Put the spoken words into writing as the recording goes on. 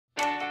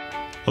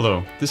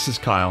Hello, this is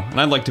Kyle, and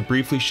I'd like to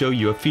briefly show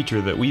you a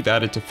feature that we've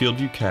added to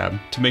FieldView Cap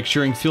to make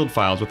sharing field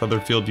files with other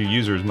FieldView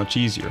users much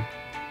easier.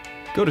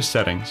 Go to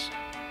Settings,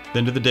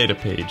 then to the Data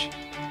page.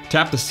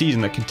 Tap the season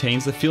that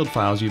contains the field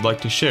files you'd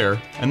like to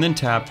share, and then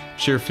tap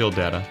Share Field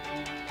Data.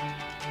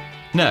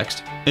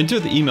 Next, enter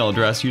the email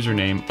address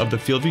username of the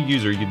FieldView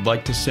user you'd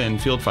like to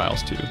send field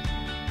files to.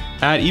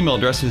 Add email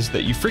addresses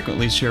that you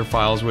frequently share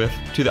files with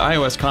to the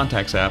iOS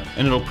Contacts app,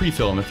 and it'll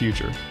pre-fill in the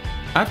future.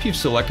 After you've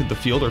selected the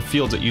field or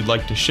fields that you'd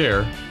like to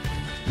share,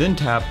 then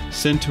tap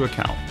Send to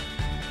Account.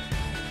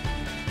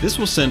 This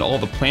will send all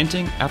the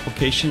planting,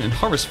 application, and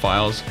harvest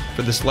files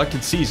for the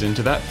selected season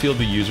to that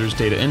FieldView user's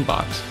data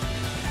inbox.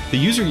 The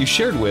user you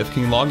shared with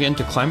can log in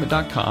to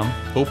climate.com,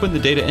 open the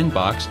data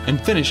inbox, and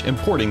finish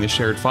importing the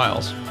shared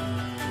files.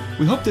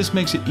 We hope this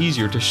makes it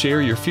easier to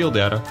share your field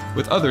data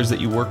with others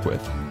that you work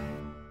with.